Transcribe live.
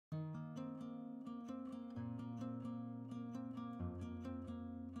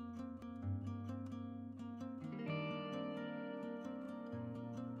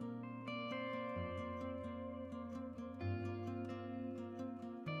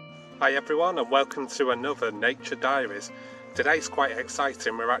Hi everyone and welcome to another Nature Diaries. Today's quite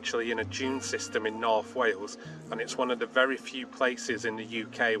exciting. We're actually in a dune system in North Wales and it's one of the very few places in the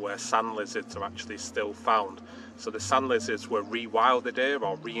UK where sand lizards are actually still found. So the sand lizards were rewilded here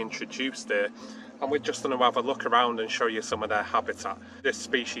or reintroduced here, and we're just going to have a look around and show you some of their habitat. This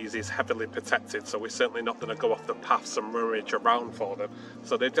species is heavily protected, so we're certainly not going to go off the paths and rummage around for them.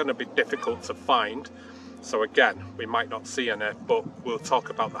 So they're going to be difficult to find. So again, we might not see any, but we'll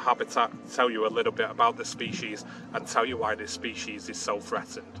talk about the habitat, tell you a little bit about the species and tell you why this species is so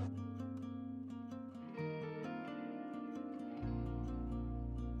threatened.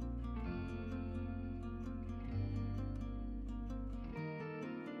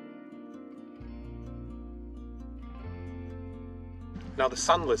 Now the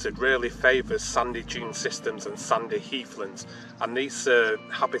sand lizard really favours sandy dune systems and sandy heathlands, and these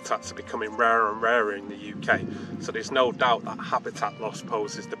habitats are becoming rarer and rarer in the UK, so there's no doubt that habitat loss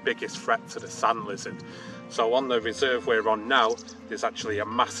poses the biggest threat to the sand lizard. So on the reserve we're on now, there's actually a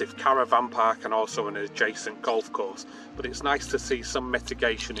massive caravan park and also an adjacent golf course, but it's nice to see some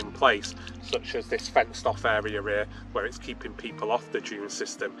mitigation in place, such as this fenced off area here where it's keeping people off the dune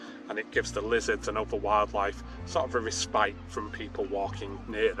system, and it gives the lizards and other wildlife sort of a respite from people walking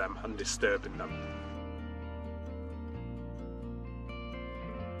near them and disturbing them.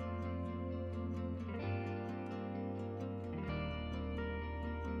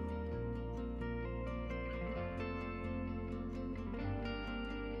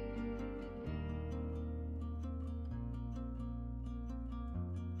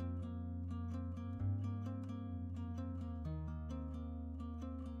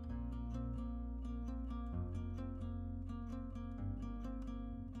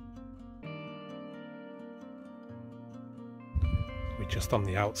 We're just on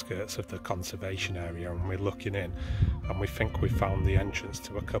the outskirts of the conservation area and we're looking in, and we think we found the entrance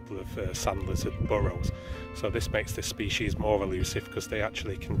to a couple of sand lizard burrows. So this makes this species more elusive because they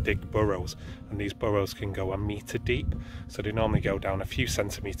actually can dig burrows, and these burrows can go 1 metre deep. So they normally go down a few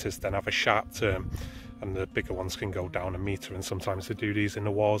centimetres, then have a sharp turn, and the bigger ones can go down 1 metre, and sometimes they do these in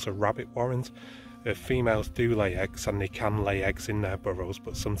the walls of rabbit warrens. Females do lay eggs, and they can lay eggs in their burrows,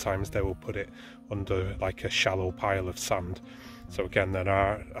 but sometimes they will put it under like a shallow pile of sand. So again, there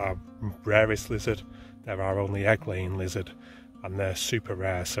are our rarest lizard, there are only egg-laying lizard, and they're super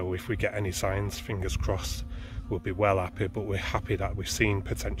rare, so if we get any signs, fingers crossed, we'll be well happy, but we're happy that we've seen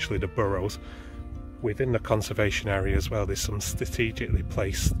potentially the burrows. Within the conservation area as well, there's some strategically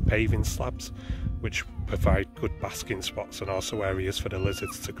placed paving slabs, which provide good basking spots and also areas for the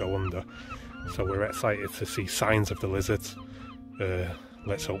lizards to go under. So we're excited to see signs of the lizards.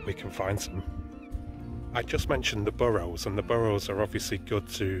 Let's hope we can find some. I just mentioned the burrows, and the burrows are obviously good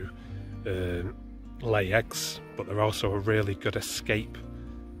to lay eggs, but they're also a really good escape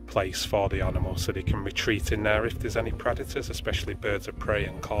place for the animals, so they can retreat in there if there's any predators, especially birds of prey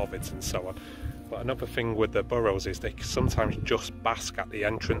and corvids and so on. But another thing with the burrows is they sometimes just bask at the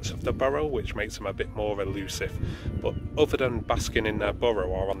entrance of the burrow, which makes them a bit more elusive. But other than basking in their burrow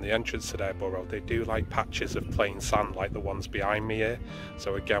or on the entrance to their burrow, they do like patches of plain sand like the ones behind me here.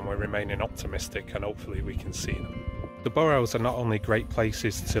 So again, we're remaining optimistic and hopefully we can see them. The burrows are not only great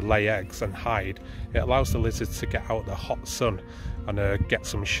places to lay eggs and hide, it allows the lizards to get out the hot sun and get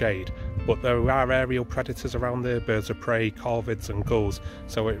some shade, but there are aerial predators around there, birds of prey, corvids and gulls,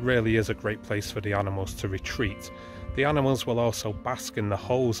 so it really is a great place for the animals to retreat. The animals will also bask in the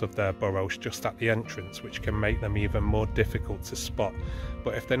holes of their burrows just at the entrance, which can make them even more difficult to spot.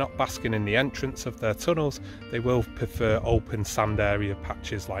 But if they're not basking in the entrance of their tunnels, they will prefer open sand area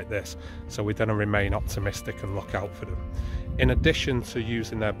patches like this, so we're going to remain optimistic and look out for them. In addition to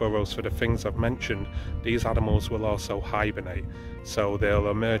using their burrows for the things I've mentioned, these animals will also hibernate. So they'll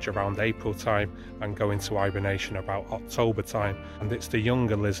emerge around April time and go into hibernation about October time, and it's the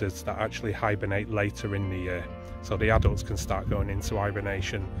younger lizards that actually hibernate later in the year. So the adults can start going into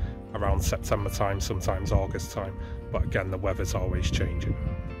hibernation around September time, sometimes August time, but again the weather's always changing.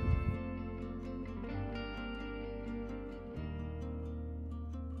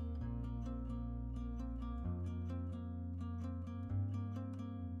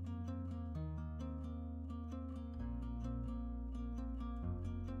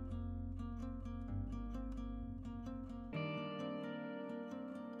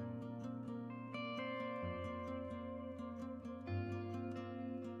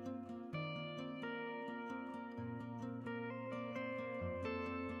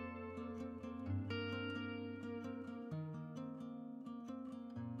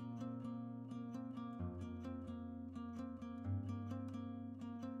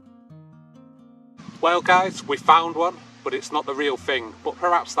 Well guys, we found one, but but it's not the real thing. But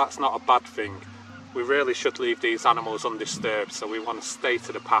perhaps that's not a bad thing. We really should leave these animals undisturbed, so we want to stay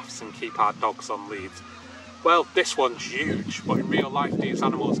to the paths and keep our dogs on leads. Well, this one's huge, but in real life these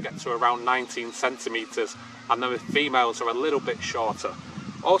animals get to around 19 centimetres and the females are a little bit shorter.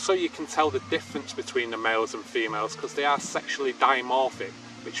 Also, you can tell the difference between the males and females because they are sexually dimorphic,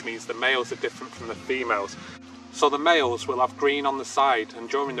 which means the males are different from the females. So the males will have green on the side, and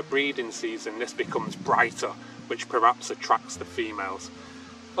during the breeding season this becomes brighter, which perhaps attracts the females.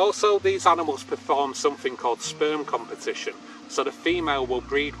 Also, these animals perform something called sperm competition, so the female will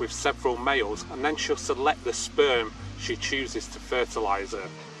breed with several males and then she'll select the sperm she chooses to fertilise her.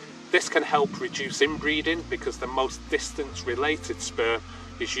 This can help reduce inbreeding because the most distance related sperm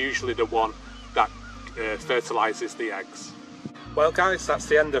is usually the one that fertilises the eggs. Well guys, that's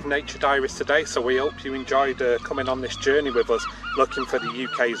the end of Nature Diaries today, so we hope you enjoyed coming on this journey with us looking for the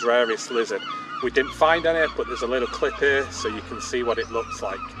UK's rarest lizard. We didn't find any, but there's a little clip here so you can see what it looks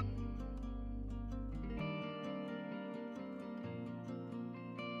like.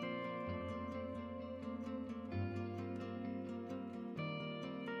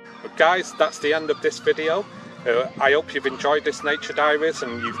 But guys, that's the end of this video. I hope you've enjoyed this Nature Diaries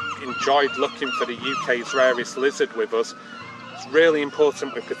and you've enjoyed looking for the UK's rarest lizard with us. It's really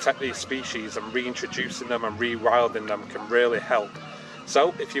important we protect these species, and reintroducing them and rewilding them can really help.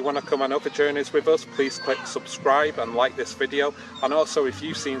 So if you want to come on other journeys with us, please click subscribe and like this video, and also if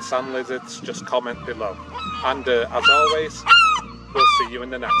you've seen sand lizards, just comment below. And as always, we'll see you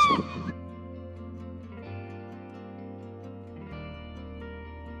in the next one.